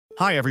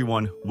Hi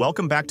everyone,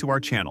 welcome back to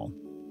our channel.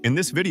 In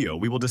this video,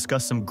 we will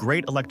discuss some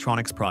great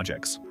electronics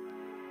projects.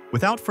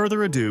 Without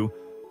further ado,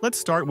 let's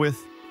start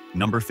with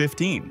number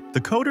 15.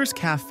 The Coders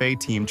Cafe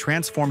team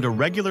transformed a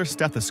regular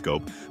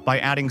stethoscope by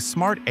adding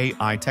smart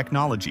AI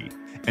technology,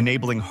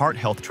 enabling heart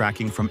health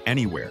tracking from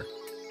anywhere.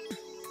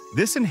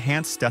 This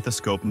enhanced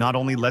stethoscope not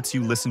only lets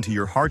you listen to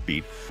your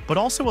heartbeat, but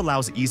also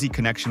allows easy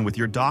connection with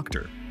your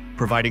doctor,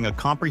 providing a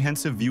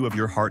comprehensive view of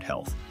your heart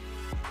health,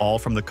 all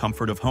from the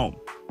comfort of home.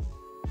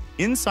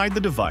 Inside the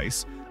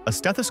device, a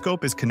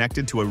stethoscope is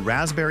connected to a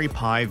Raspberry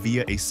Pi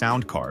via a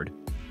sound card,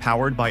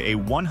 powered by a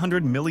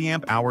 100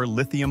 mAh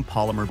lithium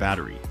polymer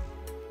battery.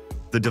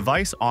 The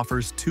device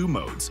offers two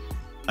modes: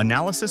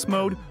 analysis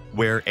mode,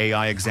 where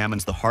AI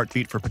examines the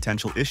heartbeat for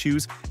potential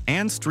issues,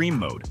 and stream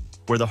mode,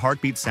 where the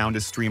heartbeat sound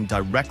is streamed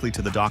directly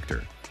to the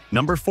doctor.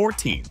 Number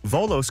 14.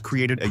 Volos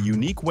created a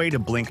unique way to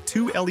blink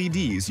two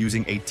LEDs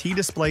using a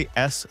T-Display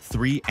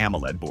S3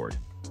 AMOLED board.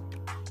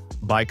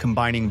 By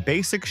combining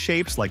basic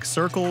shapes like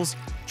circles,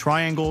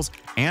 triangles,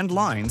 and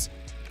lines,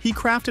 he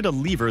crafted a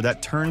lever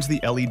that turns the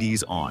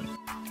LEDs on.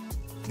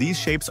 These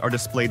shapes are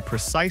displayed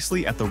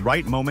precisely at the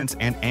right moments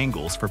and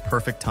angles for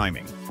perfect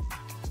timing.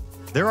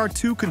 There are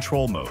two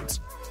control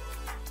modes.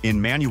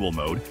 In manual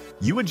mode,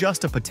 you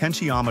adjust a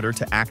potentiometer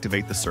to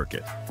activate the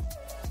circuit.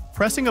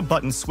 Pressing a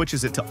button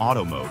switches it to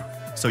auto mode,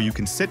 so you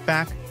can sit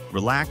back,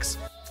 relax,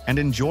 and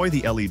enjoy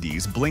the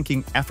LEDs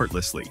blinking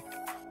effortlessly.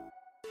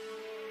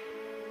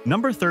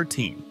 Number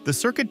 13. The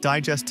Circuit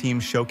Digest team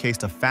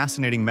showcased a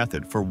fascinating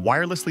method for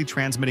wirelessly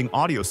transmitting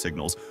audio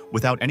signals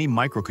without any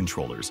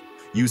microcontrollers,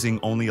 using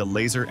only a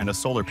laser and a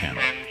solar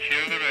panel. From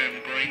here I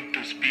am going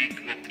to speak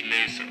with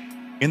laser.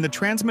 In the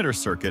transmitter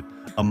circuit,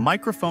 a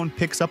microphone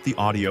picks up the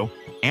audio,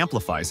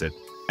 amplifies it,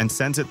 and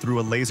sends it through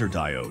a laser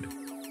diode.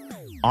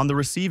 On the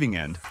receiving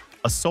end,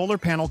 a solar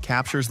panel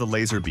captures the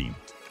laser beam,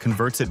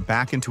 converts it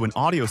back into an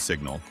audio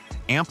signal,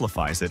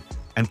 amplifies it,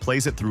 and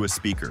plays it through a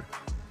speaker.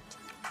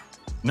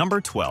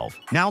 Number 12.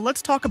 Now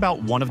let's talk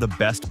about one of the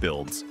best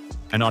builds,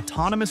 an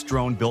autonomous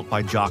drone built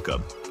by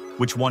Jacob,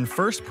 which won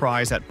first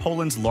prize at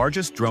Poland's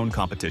largest drone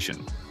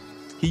competition.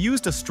 He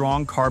used a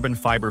strong carbon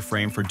fiber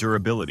frame for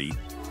durability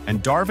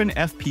and Darwin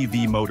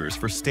FPV motors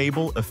for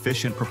stable,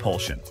 efficient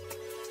propulsion.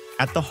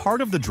 At the heart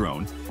of the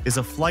drone is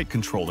a flight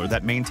controller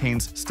that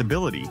maintains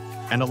stability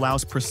and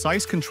allows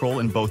precise control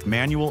in both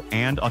manual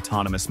and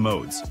autonomous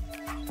modes.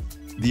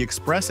 The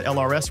Express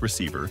LRS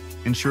receiver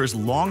ensures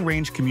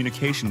long-range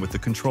communication with the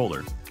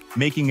controller,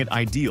 making it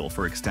ideal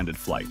for extended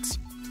flights.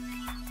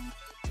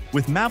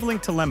 With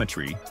Mavlink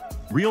telemetry,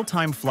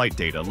 real-time flight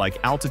data like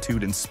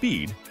altitude and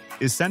speed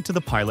is sent to the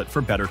pilot for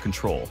better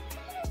control.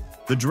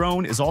 The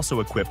drone is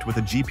also equipped with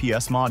a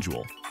GPS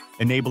module,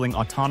 enabling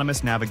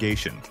autonomous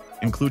navigation,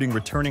 including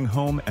returning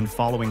home and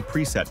following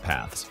preset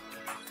paths.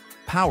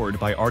 Powered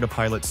by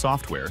Autopilot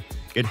software,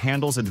 it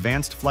handles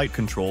advanced flight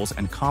controls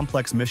and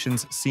complex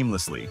missions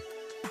seamlessly.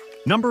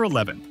 Number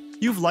 11.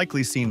 You've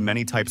likely seen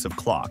many types of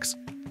clocks,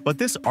 but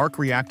this Arc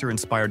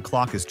Reactor-inspired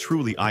clock is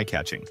truly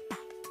eye-catching.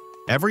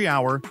 Every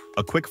hour,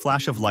 a quick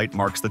flash of light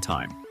marks the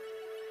time.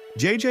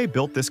 JJ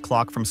built this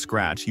clock from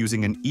scratch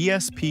using an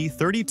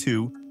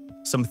ESP32,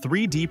 some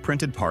 3D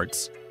printed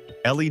parts,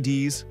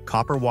 LEDs,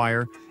 copper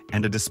wire,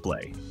 and a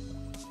display.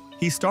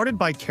 He started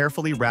by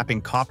carefully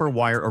wrapping copper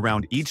wire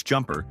around each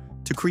jumper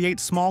to create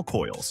small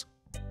coils.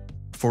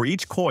 For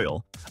each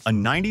coil, a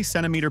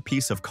 90-centimeter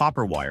piece of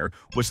copper wire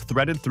was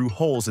threaded through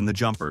holes in the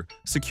jumper,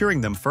 securing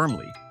them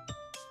firmly.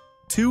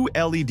 Two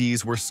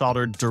LEDs were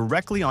soldered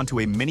directly onto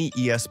a mini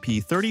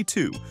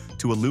ESP32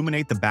 to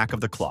illuminate the back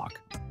of the clock.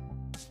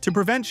 To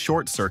prevent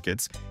short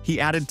circuits, he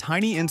added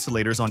tiny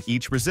insulators on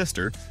each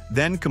resistor,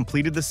 then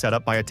completed the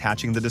setup by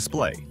attaching the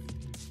display.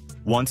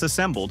 Once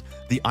assembled,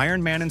 the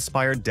Iron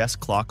Man-inspired desk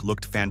clock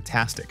looked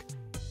fantastic.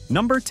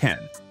 Number 10.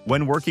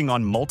 When working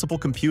on multiple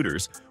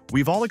computers,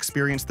 we've all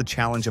experienced the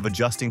challenge of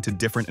adjusting to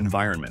different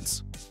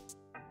environments.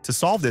 To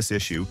solve this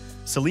issue,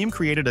 Salim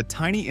created a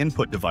tiny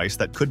input device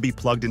that could be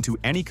plugged into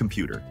any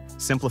computer,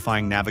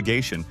 simplifying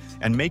navigation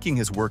and making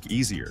his work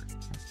easier.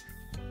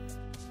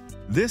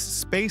 This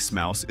space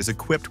mouse is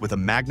equipped with a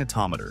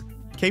magnetometer,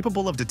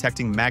 capable of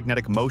detecting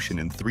magnetic motion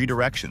in 3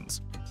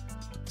 directions.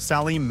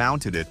 Salim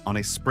mounted it on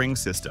a spring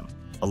system,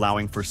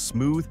 allowing for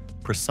smooth,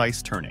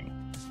 precise turning.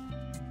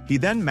 He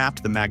then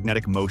mapped the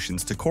magnetic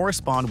motions to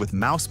correspond with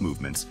mouse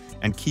movements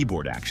and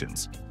keyboard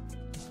actions.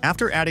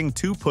 After adding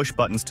 2 push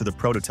buttons to the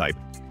prototype,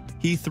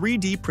 he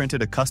 3D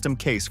printed a custom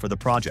case for the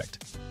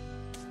project.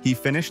 He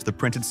finished the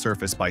printed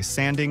surface by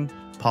sanding,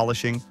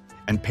 polishing,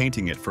 and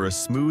painting it for a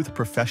smooth,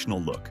 professional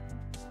look.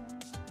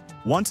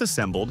 Once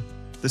assembled,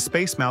 the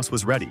Space Mouse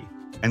was ready,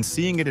 and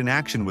seeing it in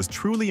action was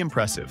truly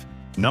impressive.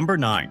 Number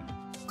 9.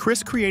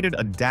 Chris created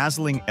a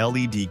dazzling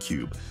LED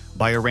cube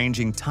by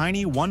arranging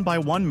tiny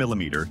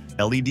 1x1mm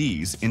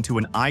LEDs into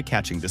an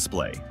eye-catching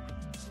display.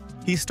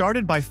 He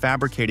started by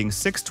fabricating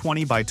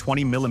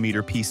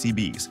 620x20mm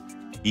PCBs,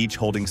 each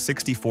holding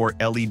 64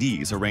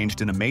 LEDs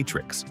arranged in a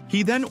matrix.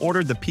 He then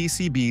ordered the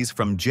PCBs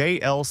from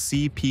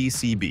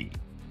JLCPCB.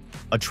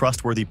 a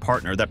trustworthy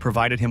partner that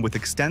provided him with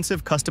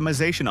extensive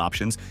customization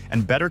options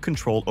and better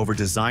control over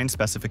design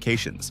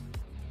specifications.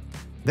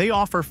 They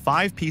offer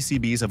 5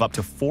 PCBs of up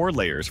to 4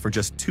 layers for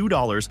just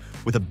 $2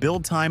 with a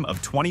build time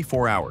of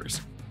 24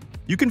 hours.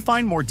 You can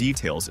find more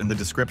details in the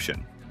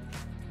description.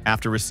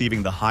 After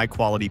receiving the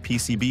high-quality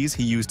PCBs,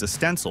 he used a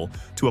stencil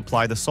to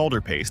apply the solder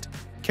paste,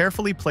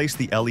 carefully placed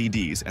the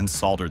LEDs, and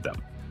soldered them.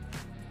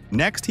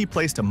 Next, he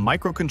placed a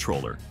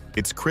microcontroller,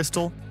 its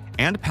crystal,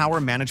 and power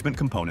management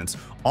components,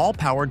 all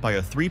powered by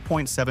a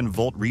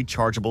 3.7-volt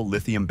rechargeable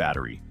lithium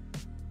battery.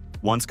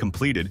 Once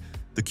completed,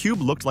 the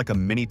cube looked like a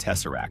mini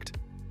tesseract.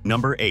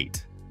 Number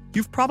 8.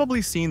 You've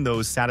probably seen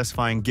those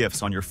satisfying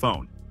GIFs on your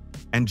phone,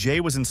 and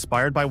Jay was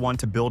inspired by one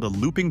to build a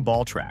looping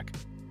ball track.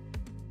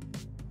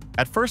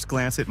 At first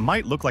glance, it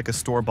might look like a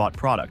store-bought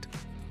product,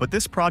 but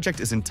this project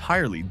is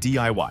entirely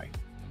DIY.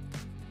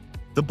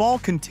 The ball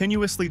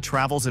continuously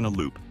travels in a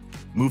loop,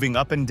 moving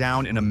up and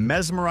down in a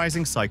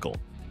mesmerizing cycle.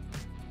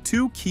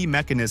 2 key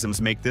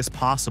mechanisms make this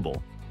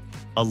possible: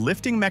 a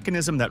lifting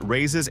mechanism that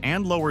raises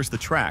and lowers the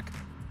track,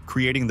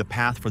 creating the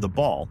path for the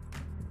ball,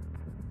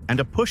 and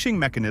a pushing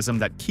mechanism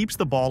that keeps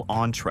the ball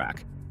on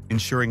track,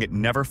 ensuring it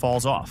never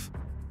falls off.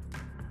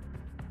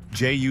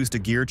 Jay used a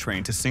gear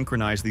train to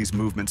synchronize these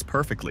movements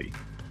perfectly.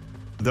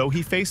 Though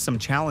he faced some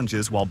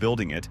challenges while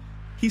building it,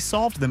 he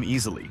solved them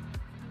easily.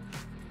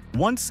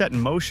 Once set in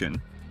motion,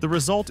 the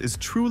result is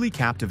truly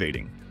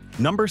captivating.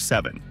 Number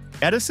 7.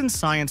 Edison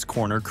Science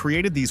Corner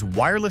created these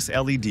wireless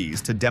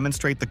LEDs to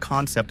demonstrate the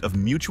concept of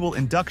mutual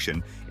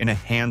induction in a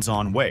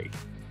hands-on way.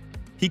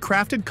 He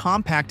crafted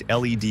compact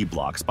LED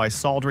blocks by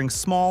soldering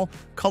small,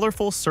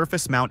 colorful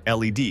surface mount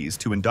LEDs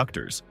to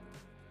inductors.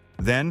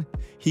 Then,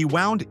 he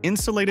wound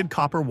insulated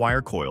copper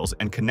wire coils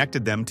and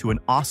connected them to an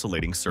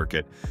oscillating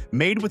circuit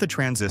made with a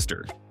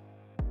transistor.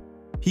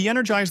 He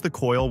energized the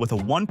coil with a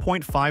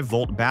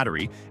 1.5-volt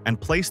battery and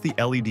placed the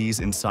LEDs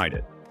inside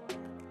it.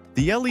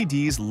 The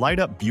LEDs light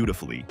up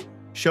beautifully,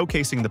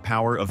 showcasing the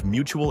power of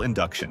mutual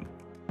induction.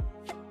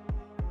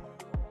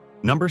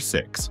 Number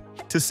 6.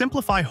 To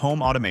simplify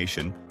home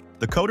automation,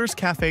 the Coders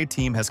Cafe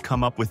team has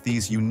come up with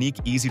these unique,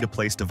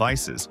 easy-to-place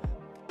devices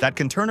that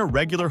can turn a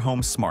regular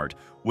home smart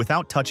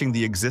without touching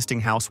the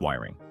existing house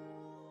wiring.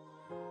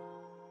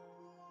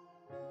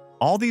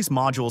 All these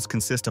modules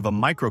consist of a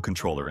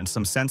microcontroller and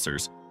some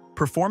sensors,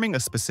 performing a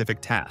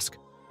specific task.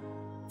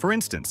 For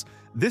instance,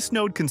 this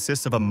node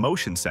consists of a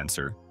motion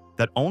sensor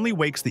that only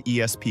wakes the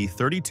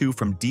ESP32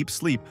 from deep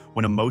sleep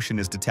when a motion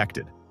is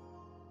detected.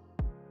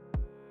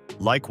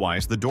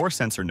 Likewise, the door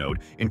sensor node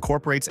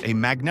incorporates a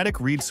magnetic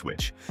reed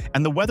switch,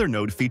 and the weather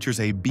node features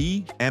a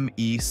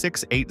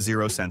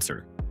BME680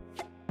 sensor.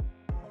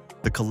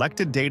 The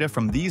collected data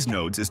from these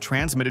nodes is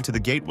transmitted to the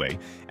gateway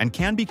and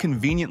can be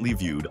conveniently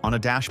viewed on a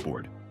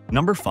dashboard.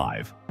 Number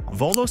 5.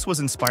 Volos was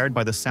inspired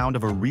by the sound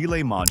of a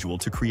relay module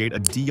to create a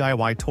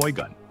DIY toy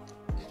gun.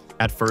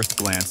 At first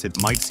glance, it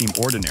might seem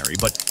ordinary,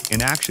 but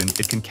in action,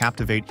 it can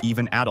captivate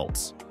even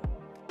adults.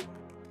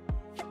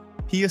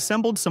 He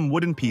assembled some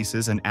wooden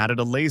pieces and added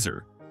a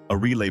laser, a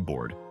relay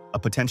board, a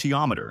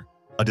potentiometer,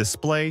 a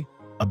display,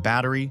 a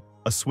battery,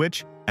 a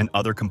switch, and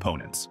other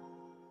components.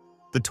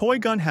 The toy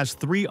gun has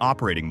 3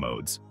 operating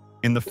modes.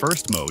 In the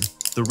first mode,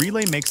 the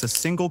relay makes a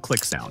single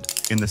click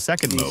sound. In the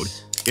second mode,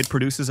 it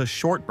produces a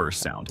short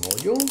burst sound.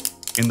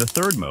 In the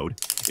third mode,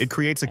 it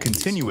creates a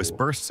continuous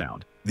burst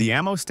sound. The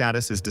ammo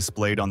status is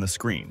displayed on the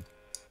screen.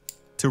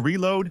 To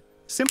reload,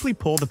 simply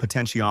pull the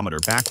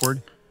potentiometer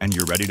backward, and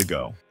you're ready to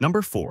go.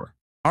 Number 4.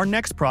 Our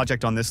next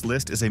project on this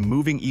list is a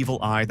moving evil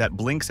eye that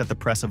blinks at the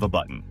press of a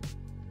button.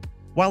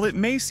 While it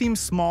may seem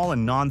small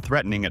and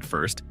non-threatening at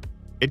first,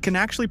 it can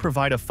actually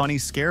provide a funny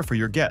scare for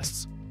your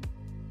guests.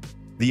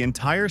 The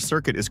entire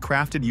circuit is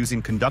crafted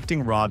using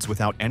conducting rods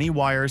without any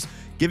wires,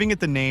 giving it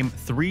the name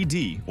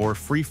 3D or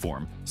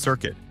freeform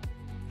circuit.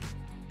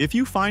 If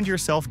you find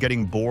yourself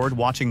getting bored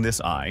watching this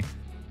eye,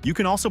 you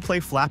can also play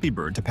Flappy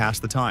Bird to pass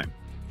the time.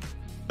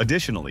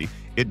 Additionally,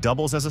 it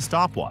doubles as a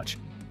stopwatch,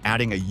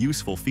 adding a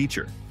useful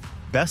feature.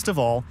 Best of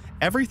all,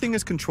 everything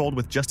is controlled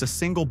with just a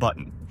single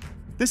button.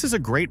 This is a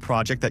great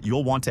project that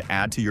you'll want to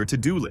add to your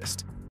to-do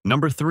list.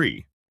 Number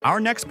 3. Our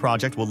next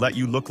project will let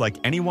you look like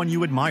anyone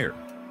you admire.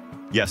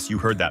 Yes, you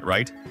heard that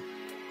right.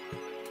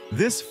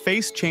 This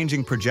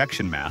face-changing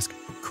projection mask,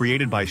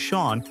 created by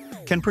Sean,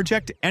 can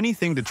project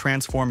anything to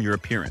transform your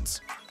appearance,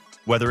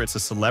 whether it's a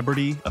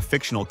celebrity, a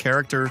fictional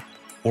character,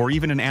 or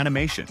even an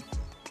animation.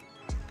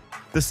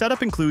 The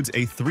setup includes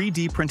a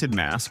 3D printed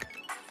mask,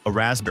 a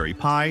Raspberry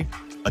Pi,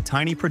 a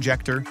tiny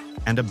projector,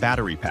 and a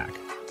battery pack.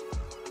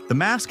 The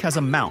mask has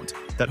a mount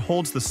that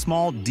holds the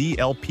small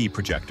DLP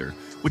projector,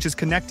 which is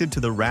connected to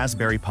the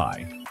Raspberry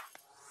Pi.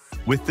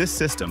 With this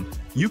system,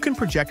 you can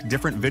project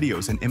different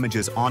videos and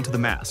images onto the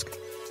mask.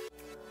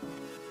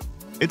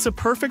 It's a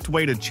perfect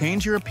way to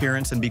change your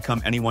appearance and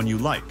become anyone you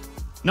like.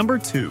 Number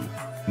 2.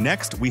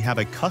 Next, we have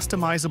a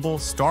customizable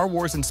Star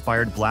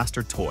Wars-inspired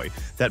blaster toy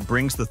that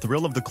brings the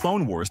thrill of the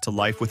Clone Wars to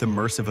life with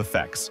immersive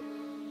effects.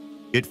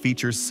 It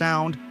features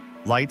sound,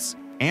 lights,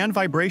 and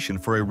vibration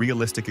for a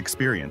realistic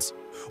experience,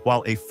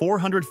 while a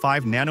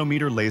 405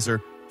 nanometer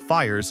laser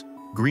fires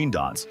green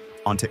dots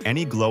onto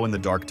any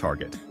glow-in-the-dark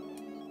target.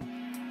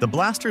 The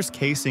blaster's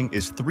casing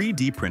is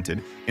 3D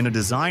printed in a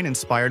design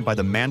inspired by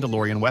the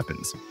Mandalorian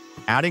weapons,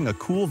 adding a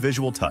cool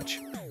visual touch.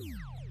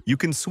 You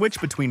can switch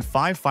between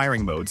 5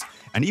 firing modes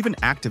and even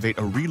activate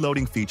a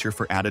reloading feature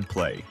for added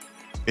play.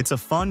 It's a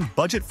fun,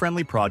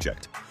 budget-friendly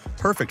project,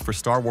 perfect for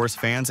Star Wars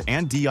fans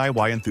and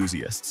DIY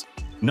enthusiasts.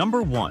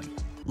 Number 1.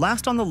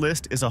 Last on the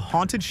list is a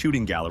haunted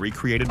shooting gallery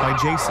created by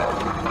Jason.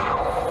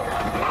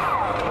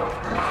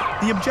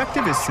 The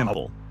objective is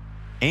simple.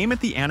 Aim at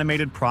the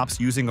animated props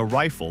using a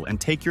rifle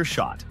and take your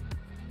shot.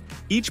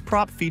 Each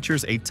prop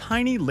features a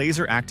tiny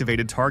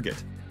laser-activated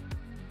target.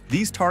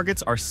 These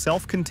targets are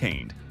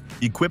self-contained,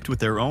 equipped with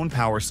their own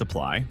power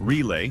supply,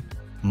 relay,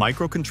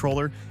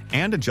 microcontroller,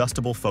 and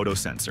adjustable photo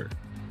sensor.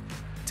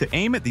 To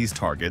aim at these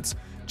targets,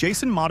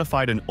 Jason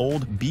modified an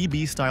old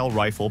BB-style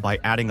rifle by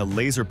adding a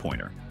laser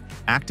pointer,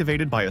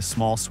 activated by a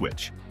small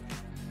switch.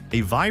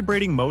 A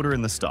vibrating motor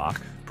in the stock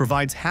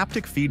provides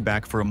haptic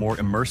feedback for a more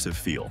immersive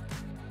feel.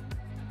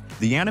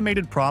 The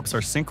animated props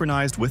are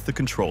synchronized with the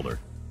controller,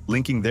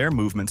 linking their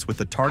movements with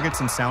the targets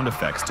and sound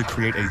effects to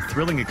create a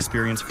thrilling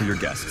experience for your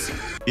guests.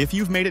 If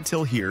you've made it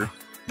till here,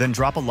 then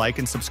drop a like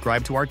and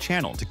subscribe to our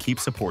channel to keep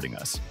supporting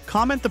us.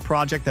 Comment the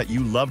project that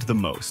you loved the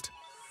most.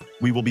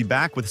 We will be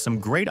back with some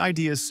great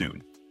ideas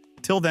soon.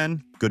 Till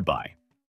then, goodbye.